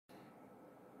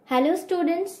Hello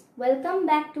students, welcome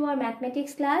back to our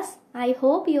mathematics class. I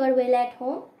hope you are well at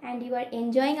home and you are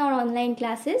enjoying our online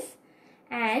classes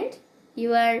and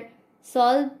you are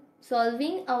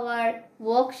solving our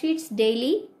worksheets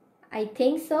daily. I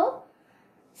think so.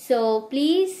 So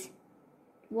please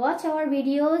watch our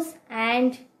videos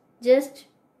and just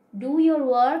do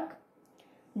your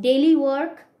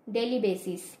daily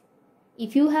basis.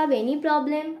 If you have any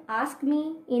problem, ask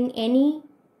me in any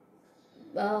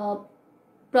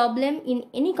problem in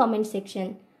any comment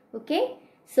section. Okay,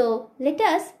 so let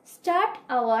us start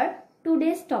our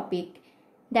today's topic,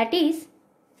 that is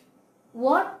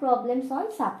word problems on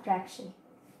subtraction.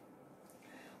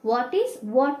 What is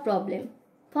word problem?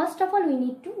 First of all, we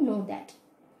need to know that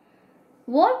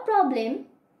word problem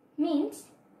means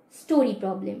story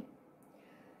problem.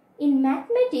 In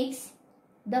mathematics,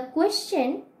 the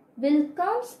question will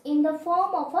comes in the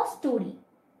form of a story.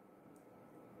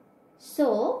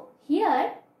 So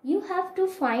here you have to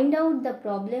find out the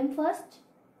problem first.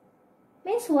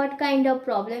 Means what kind of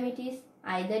problem it is.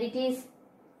 Either it is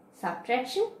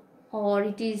subtraction or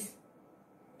it is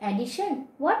addition.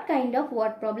 What kind of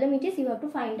word problem it is, you have to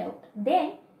find out.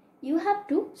 Then you have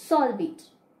to solve it.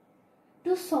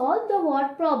 To solve the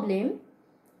word problem,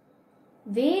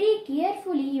 very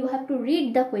carefully you have to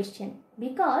read the question.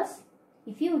 Because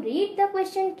if you read the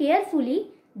question carefully,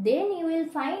 then you will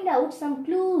find out some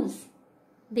clues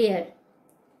there.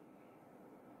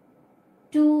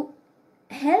 To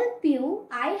help you,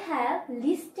 I have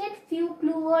listed few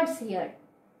clue words here,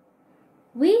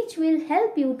 which will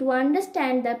help you to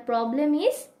understand the problem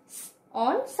is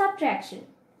on subtraction.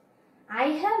 I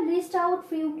have listed out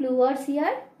few clue words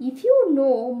here. If you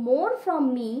know more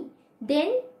from me,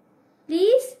 then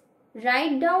please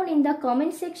write down in the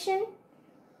comment section,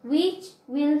 which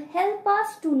will help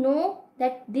us to know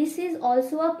that this is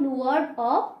also a clue word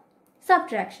of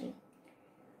subtraction.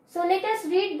 So let us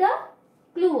read the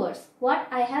clue words, what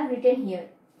I have written here.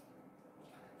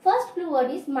 First clue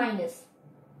word is minus,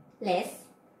 less,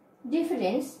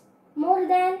 difference, more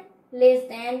than, less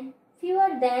than, fewer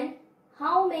than,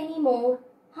 how many more,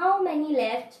 how many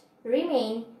left,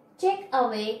 remain, check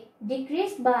away,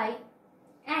 decrease by,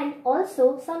 and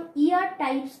also some year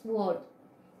types word.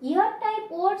 Year type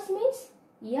words means,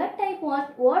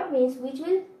 word means which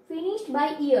will finish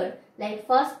by year, like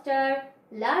faster,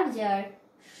 larger,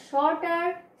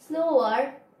 shorter,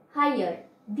 slower, higher.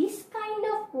 This kind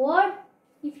of word,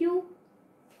 if you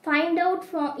find out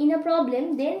from in a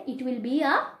problem, then it will be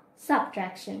a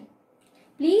subtraction.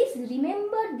 Please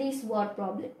remember this word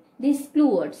problem, these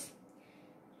clue words.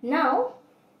 Now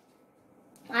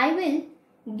I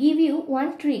will give you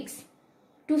one tricks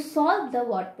to solve the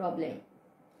word problem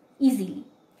easily.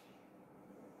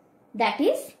 That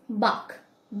is buck,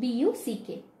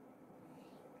 B-U-C-K.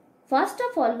 First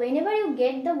of all, whenever you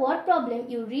get the word problem,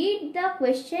 you read the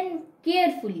question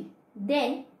carefully.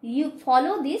 Then you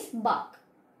follow this buck.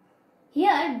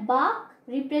 Here buck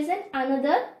represents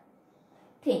another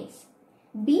things.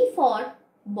 B for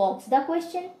box the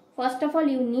question. First of all,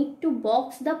 you need to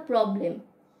box the problem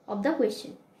of the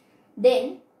question.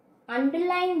 Then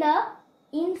underline the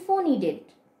info needed.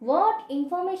 What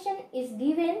information is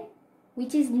given,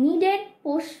 which is needed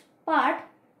part,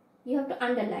 you have to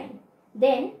underline.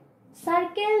 Then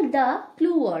circle the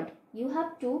clue word. You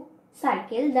have to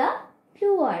circle the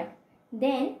clue word.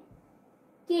 Then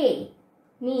K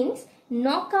means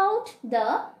knock out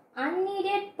the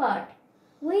unneeded part,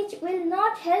 which will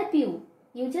not help you.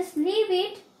 You just leave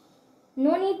it.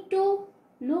 No need to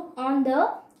look on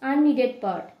the unneeded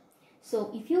part. So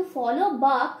if you follow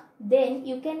buck, then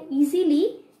you can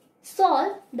easily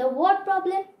solve the word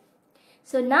problem.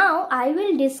 So now I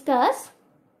will discuss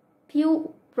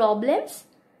few problems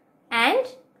and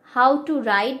how to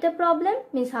write the problem,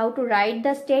 means how to write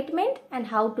the statement and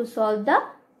how to solve the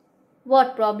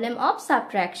word problem of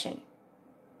subtraction.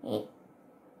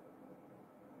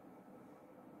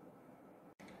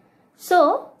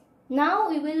 So now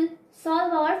we will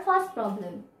solve our first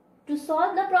problem. To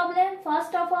solve the problem,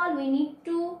 first of all, we need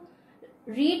to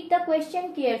read the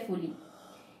question carefully.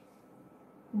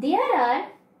 There are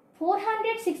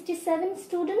 467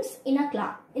 students in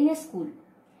a school,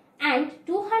 and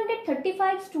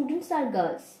 235 students are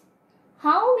girls.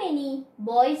 How many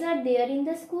boys are there in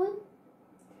the school?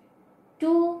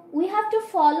 We have to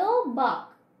follow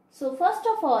buck. So first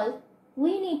of all,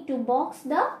 we need to box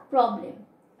the problem.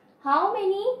 How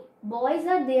many boys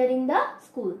are there in the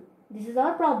school? This is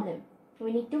our problem.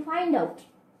 We need to find out.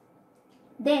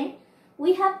 Then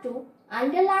we have to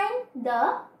underline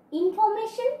the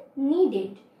information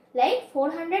needed. Like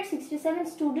 467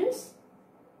 students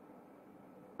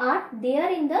are there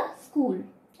in the school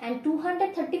and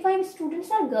 235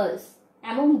 students are girls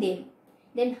among them.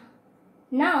 Then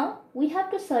now we have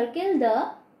to circle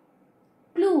the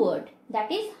clue word,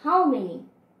 that is how many.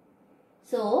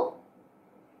 So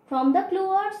from the clue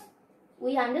words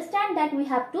we understand that we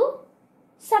have to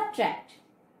subtract.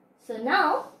 So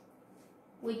now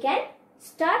we can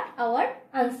start our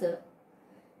answer.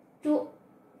 To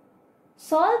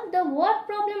solve the word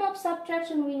problem of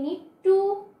subtraction, we need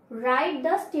to write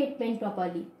the statement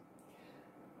properly.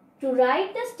 To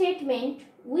write the statement,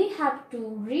 we have to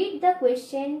read the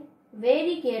question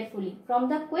very carefully. From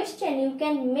the question you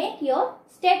can make your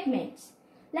statements.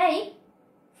 Like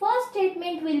first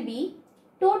statement will be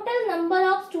total number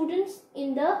of students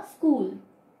in the school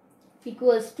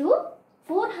equals to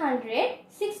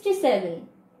 467.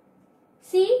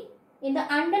 See, in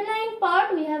the underlined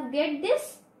part we have get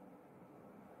this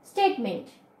statement.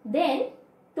 Then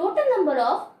total number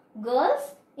of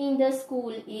girls in the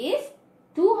school is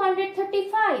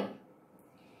 235.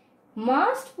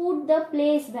 Must put the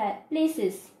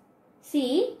places.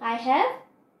 See, I have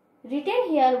written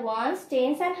here ones,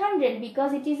 tens and hundred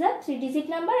because it is a 3-digit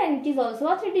number and it is also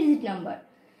a 3-digit number.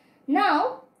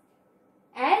 Now,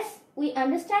 as we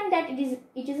understand that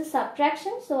it is a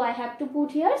subtraction, so I have to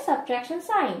put here subtraction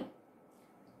sign.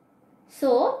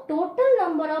 So, total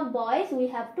number of boys we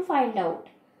have to find out.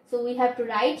 So, we have to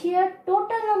write here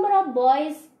total number of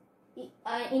boys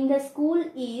in the school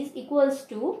is equals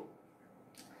to,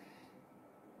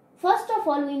 first of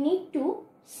all we need to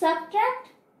subtract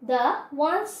the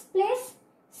ones place.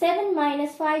 7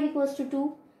 minus 5 equals to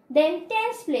 2. Then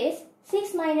tens place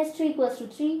 6 minus 3 equals to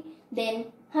 3. Then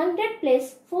 100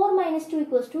 place 4 minus 2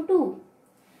 equals to 2.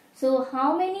 So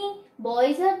how many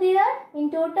boys are there in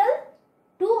total?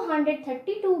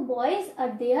 232 boys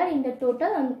are there in the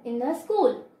total in the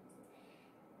school.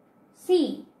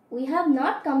 See, we have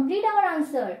not completed our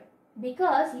answer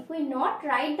because if we not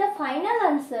write the final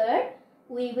answer,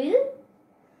 we will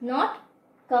not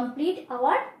complete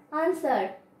our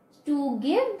answer. To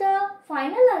give the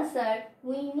final answer,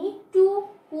 we need to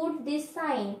put this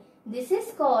sign. This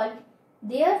is called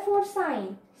therefore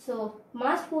sign. So,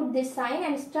 must put this sign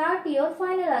and start your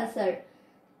final answer.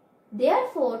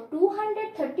 Therefore,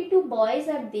 232 boys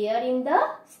are there in the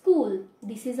school.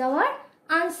 This is our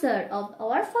answer of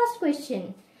our first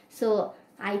question. So,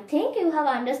 I think you have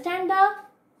understand the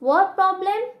word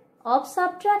problem of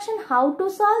subtraction, how to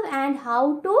solve and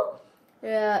how to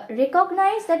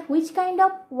recognize that which kind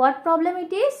of word problem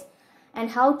it is and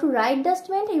how to write the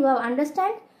statement. You have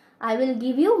understand. I will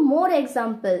give you more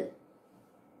example.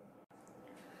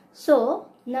 So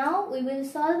now we will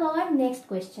solve our next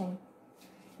question.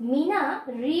 Mina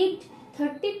read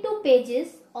 32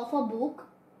 pages of a book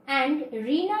and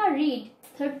Rina read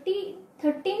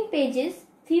 13 pages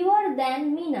fewer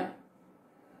than Mina.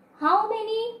 How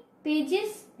many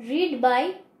pages read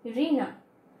by Rina?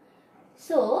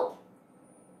 So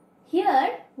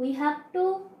here we have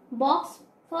to box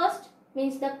first,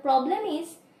 means the problem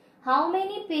is how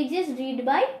many pages read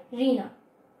by Rina.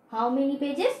 How many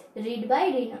pages read by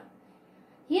Rina?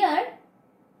 Here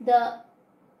the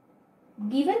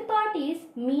given part is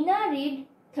Mina read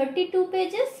 32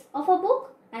 pages of a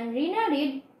book and Rina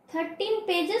read 13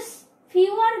 pages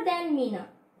fewer than Mina.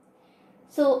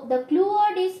 So the clue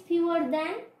word is fewer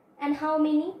than and how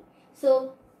many.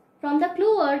 So from the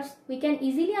clue words we can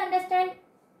easily understand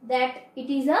that it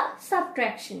is a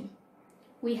subtraction.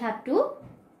 We have to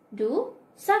do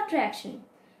subtraction.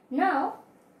 Now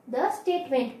the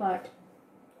statement part.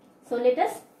 So let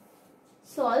us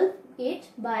solve it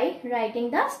by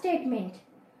writing the statement.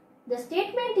 The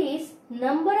statement is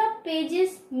number of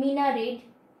pages Mina read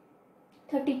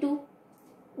 32.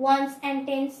 Ones and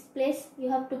tens place you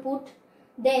have to put.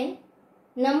 Then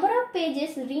number of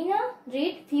pages Rina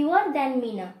read fewer than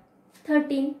Mina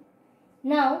 13.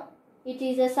 Now it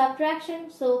is a subtraction,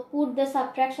 so put the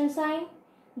subtraction sign.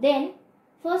 Then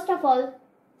first of all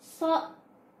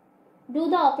do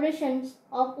the operations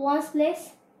of ones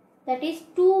place, that is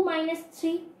 2 minus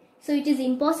 3. So it is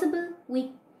impossible.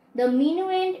 The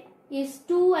minuend is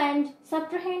 2 and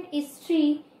subtrahend is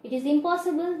 3. It is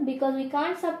impossible because we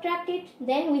can't subtract it.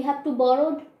 Then we have to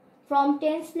borrow from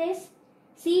tens place.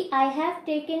 See, I have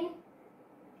taken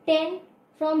 10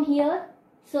 from here.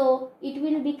 So it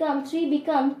will become 3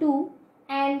 become 2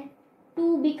 and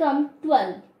 2 become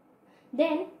 12.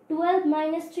 Then 12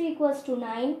 minus 3 equals to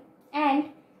 9 and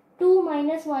 2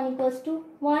 minus 1 equals to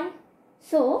 1.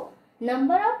 So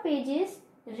number of pages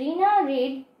Rina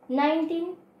read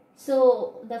 19.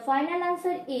 So the final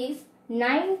answer is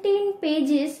 19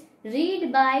 pages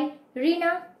read by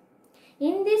Rina.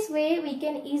 In this way we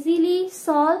can easily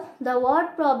solve the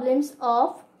word problems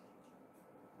of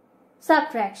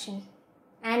subtraction.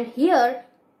 And here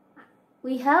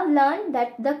we have learned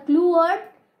that the clue word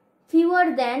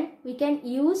fewer than we can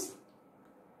use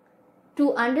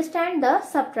to understand the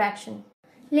subtraction.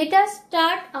 Let us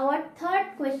start our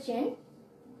third question.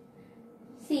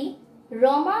 See,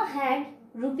 Rama had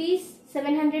rupees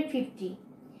 750.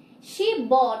 She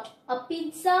bought a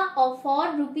pizza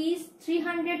for rupees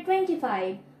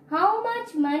 325. How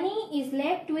much money is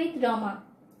left with Rama?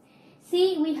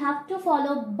 See, we have to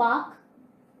follow buck.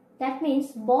 That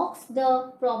means box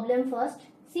the problem first.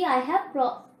 See, I have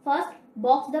first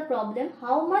box the problem.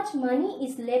 How much money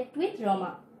is left with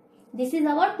Rama? This is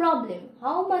our problem.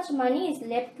 How much money is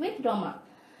left with Rama?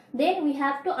 Then we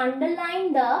have to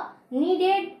underline the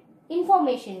needed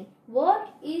information. What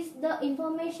is the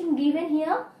information given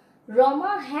here?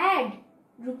 Rama had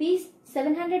rupees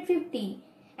 750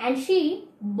 and she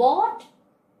bought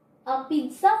a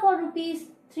pizza for rupees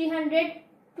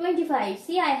 325.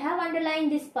 See, I have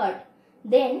underlined this part.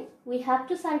 Then we have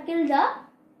to circle the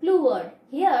clue word.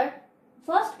 Here,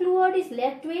 first clue word is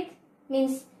left with,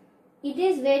 means it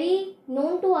is very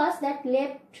known to us that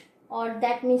left, or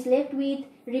that means left with,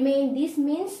 remain. This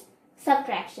means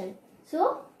subtraction.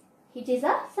 So, it is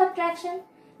a subtraction.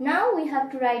 Now we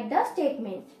have to write the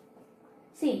statement.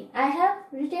 See, I have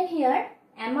written here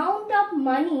amount of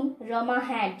money Rama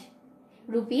had,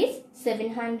 rupees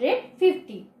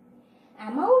 750.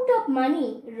 Amount of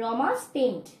money Rama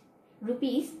spent,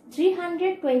 rupees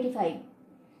 325.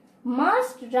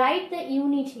 Must write the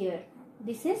unit here.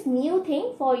 This is new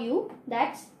thing for you.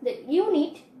 That's the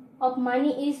unit of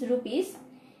money is rupees.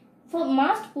 So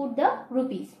must put the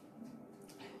rupees.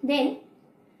 Then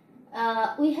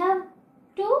we have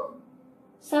to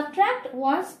subtract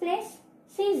ones place.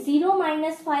 See, 0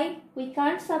 minus 5 we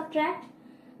can't subtract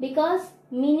because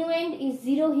minuend is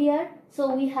 0 here.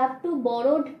 So we have to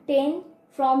borrow 10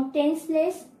 from tens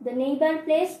place, the neighbor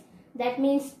place. That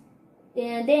means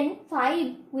then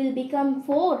 5 will become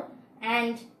 4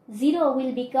 and 0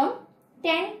 will become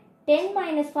 10. 10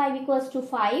 minus 5 equals to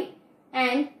 5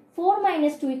 and 4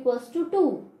 minus 2 equals to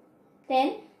 2.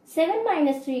 Then 7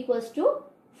 minus 3 equals to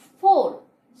 4.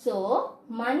 So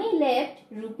money left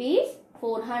rupees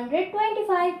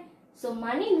 425. So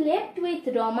money left with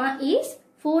Rama is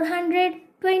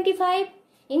 425.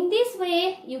 In this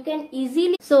way you can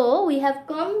easily. So we have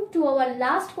come to our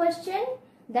last question,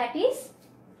 that is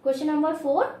question number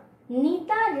 4.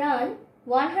 Nita ran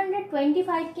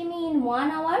 125 km in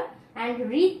 1 hour and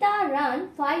Rita ran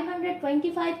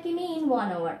 525 km in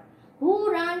 1 hour.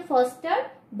 Who ran faster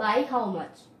by how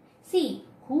much? See,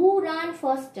 who ran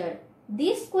faster?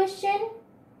 This question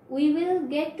we will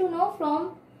get to know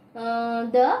from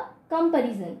the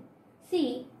comparison.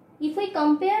 See, if we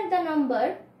compare the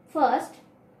number first,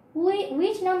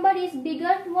 which number is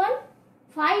bigger one?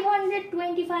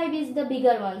 525 is the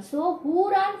bigger one. So, who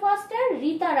ran faster?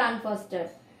 Rita ran faster.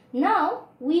 Now,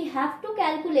 we have to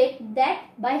calculate that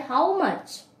by how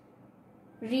much.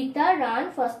 Rita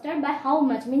ran faster by how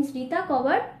much? Means Rita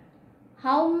covered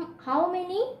how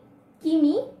many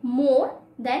km more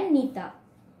than Nita.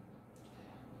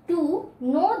 To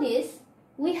know this,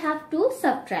 we have to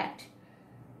subtract.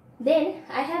 Then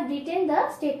I have written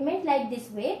the statement like this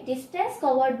way. Distance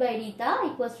covered by Rita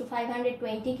equals to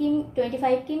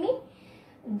 525 km.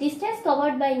 Distance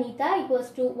covered by Nita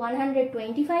equals to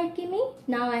 125 km.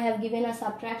 Now I have given a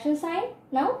subtraction sign.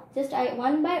 Now just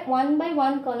one by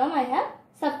one column I have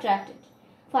subtracted.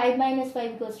 5 minus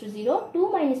 5 equals to 0,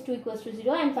 2 minus 2 equals to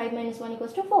 0 and 5 minus 1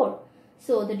 equals to 4.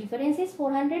 So the difference is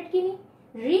 400 km.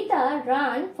 Rita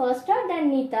ran faster than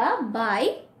Nita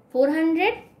by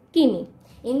 400 km.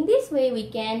 In this way we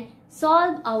can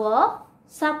solve our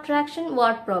subtraction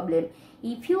word problem.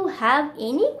 If you have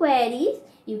any queries,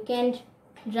 you can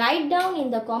write down in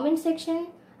the comment section.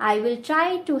 I will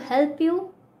try to help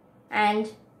you,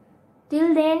 and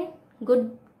till then,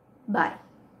 goodbye.